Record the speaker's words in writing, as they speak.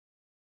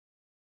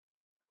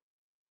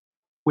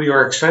We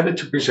are excited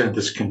to present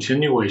this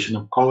continuation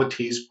of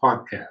Qualities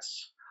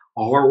podcasts.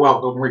 All are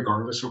welcome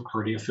regardless of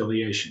party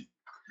affiliation.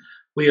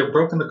 We have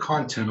broken the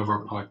content of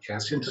our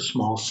podcast into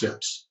small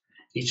sips,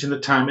 each in the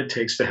time it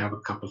takes to have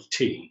a cup of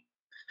tea.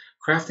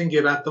 Craft and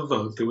Get Out the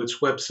Vote through its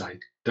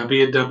website,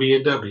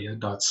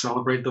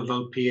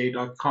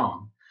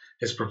 www.celebratethevotepa.com,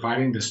 is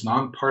providing this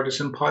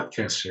nonpartisan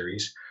podcast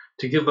series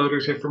to give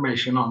voters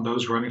information on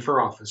those running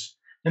for office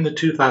in the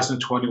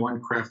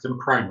 2021 Crafton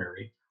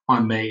primary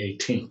on May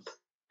 18th.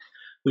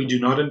 We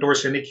do not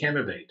endorse any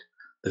candidate.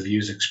 The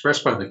views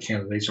expressed by the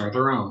candidates are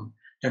their own,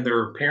 and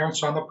their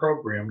appearance on the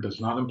program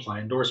does not imply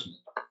endorsement.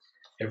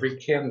 Every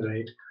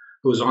candidate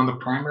who is on the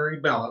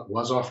primary ballot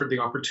was offered the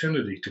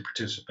opportunity to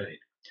participate.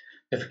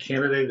 If a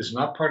candidate is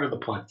not part of the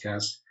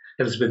podcast,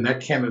 it has been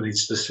that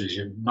candidate's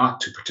decision not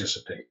to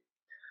participate.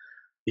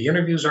 The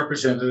interviews are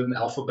presented in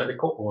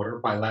alphabetical order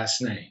by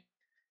last name.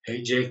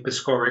 AJ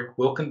Piskorik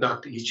will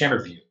conduct each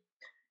interview.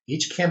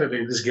 Each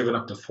candidate is given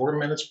up to 4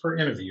 minutes per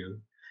interview,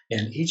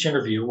 and each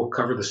interview will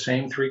cover the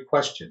same three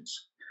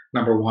questions.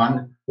 Number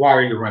one, why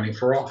are you running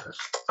for office?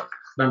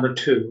 Number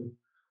two,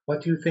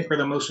 what do you think are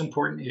the most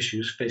important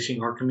issues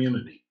facing our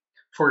community?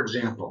 For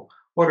example,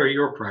 what are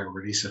your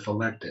priorities if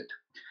elected?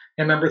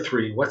 And number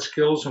three, what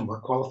skills and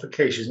what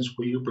qualifications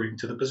will you bring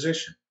to the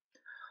position?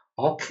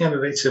 All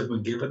candidates have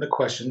been given the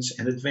questions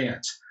in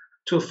advance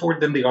to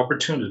afford them the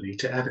opportunity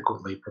to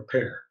adequately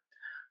prepare.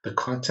 The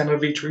content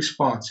of each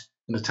response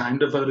and the time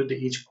devoted to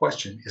each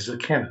question is the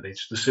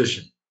candidate's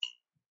decision.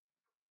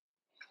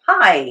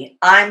 Hi,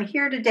 I'm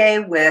here today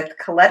with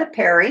Coletta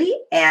Perry.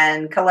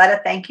 And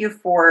Coletta, thank you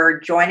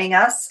for joining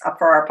us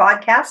for our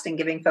podcast and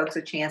giving folks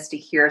a chance to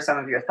hear some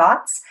of your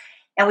thoughts.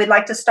 And we'd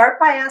like to start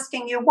by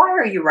asking you, why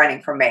are you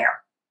running for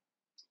mayor?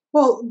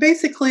 Well,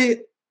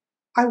 basically,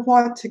 I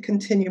want to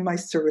continue my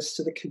service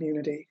to the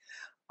community.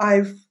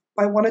 I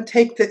want to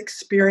take the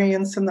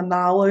experience and the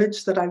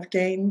knowledge that I've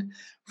gained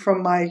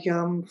from my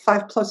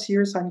 5+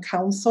 years on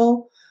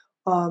council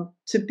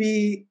to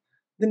be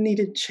the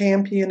needed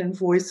champion and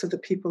voice of the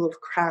people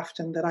of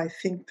Crafton that I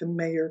think the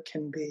mayor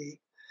can be.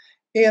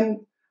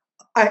 And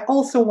I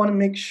also want to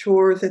make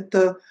sure that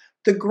the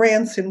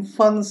grants and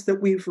funds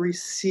that we've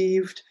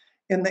received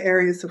in the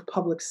areas of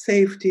public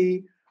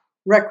safety,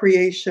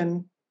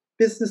 recreation,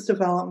 business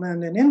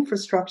development, and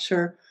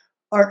infrastructure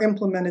are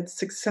implemented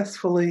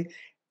successfully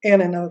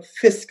and in a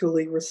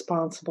fiscally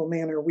responsible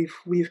manner.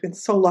 We've been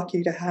so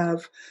lucky to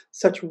have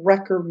such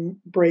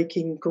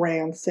record-breaking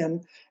grants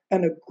and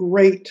a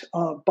great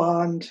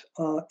bond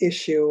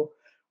issue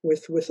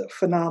with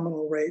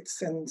phenomenal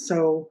rates, and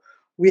so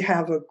we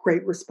have a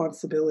great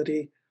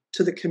responsibility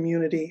to the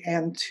community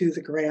and to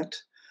the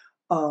grant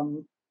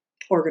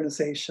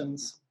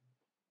organizations.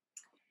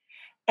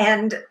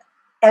 And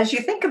as you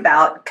think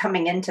about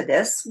coming into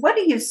this, what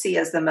do you see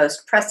as the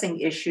most pressing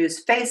issues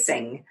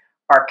facing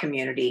our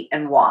community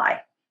and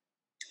why?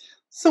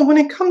 So when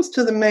it comes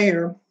to the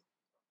mayor,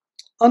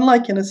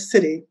 unlike in a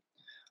city,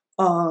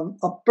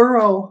 a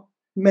borough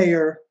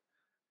mayor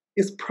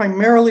is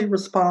primarily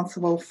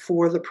responsible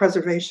for the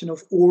preservation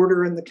of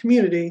order in the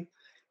community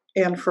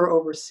and for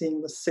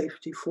overseeing the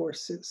safety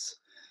forces.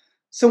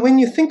 So when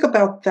you think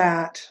about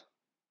that,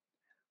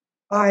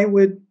 I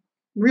would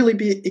really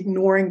be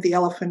ignoring the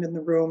elephant in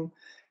the room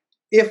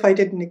if I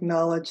didn't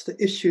acknowledge the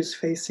issues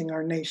facing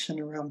our nation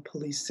around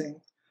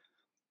policing,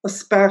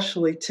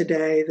 especially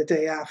today, the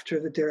day after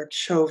the Derek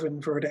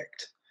Chauvin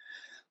verdict.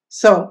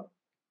 So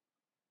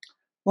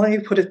let me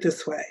put it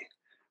this way.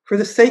 For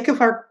the sake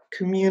of our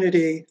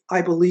community,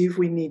 I believe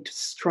we need to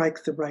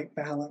strike the right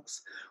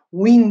balance.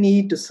 We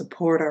need to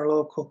support our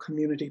local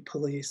community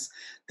police.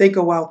 They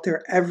go out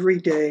there every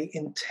day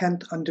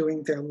intent on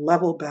doing their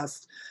level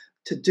best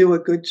to do a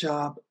good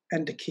job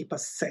and to keep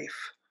us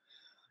safe.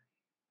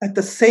 At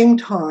the same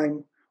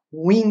time,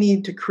 we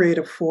need to create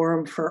a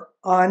forum for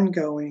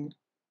ongoing,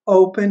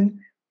 open,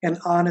 and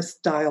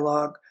honest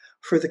dialogue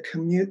for the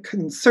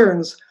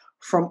concerns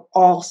from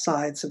all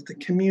sides of the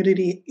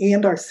community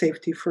and our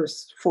safety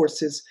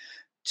forces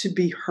to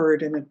be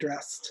heard and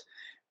addressed.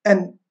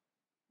 And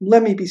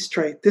let me be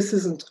straight, this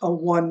isn't a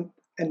one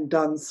and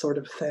done sort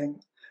of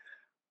thing.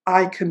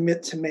 I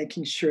commit to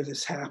making sure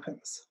this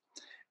happens.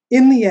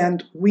 In the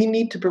end, we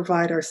need to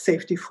provide our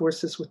safety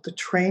forces with the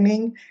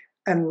training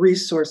and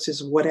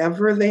resources,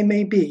 whatever they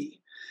may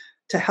be,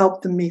 to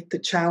help them meet the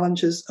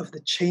challenges of the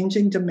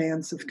changing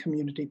demands of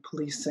community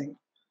policing.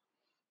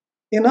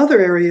 In other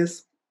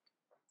areas,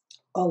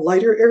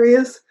 lighter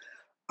areas,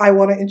 I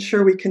want to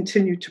ensure we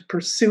continue to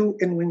pursue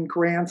and win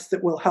grants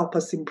that will help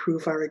us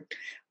improve our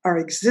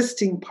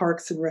existing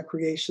parks and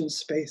recreation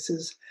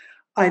spaces.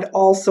 I'd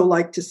also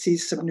like to see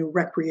some new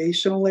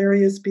recreational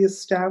areas be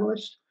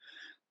established.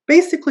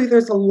 Basically,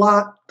 there's a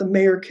lot the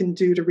mayor can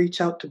do to reach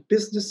out to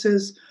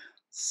businesses,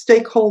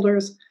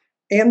 stakeholders,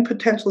 and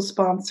potential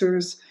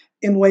sponsors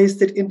in ways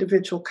that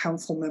individual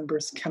council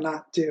members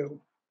cannot do.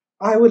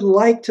 I would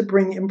like to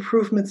bring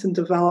improvements and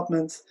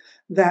developments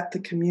that the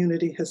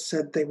community has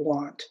said they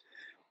want.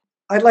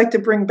 I'd like to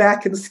bring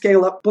back and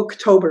scale up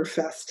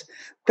Booktoberfest.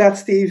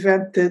 That's the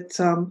event that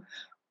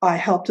I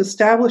helped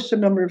establish a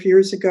number of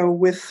years ago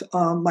with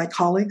my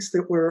colleagues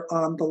that were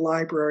on the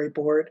library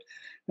board.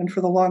 And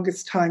for the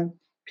longest time,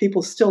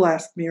 people still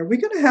ask me, are we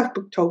going to have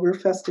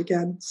Booktoberfest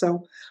again?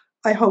 So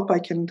I hope I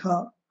can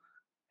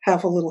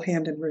have a little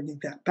hand in bringing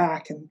that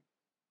back and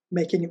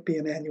making it be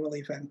an annual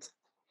event.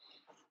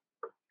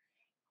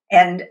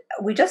 And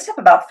we just have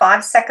about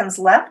 5 seconds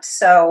left.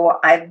 So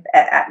I'm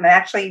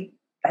actually,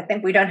 I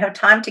think we don't have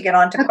time to get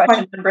on to That's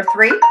question fine. number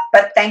 3,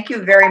 but thank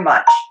you very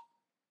much.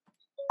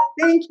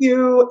 Thank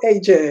you,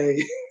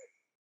 AJ.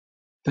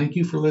 Thank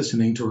you for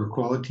listening to our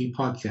Quality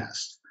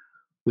Podcast.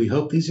 We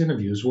hope these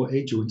interviews will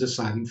aid you in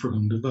deciding for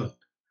whom to vote.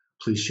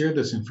 Please share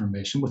this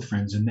information with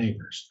friends and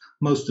neighbors.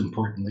 Most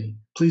importantly,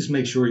 please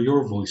make sure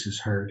your voice is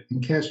heard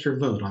and cast your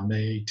vote on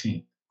May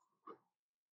 18th.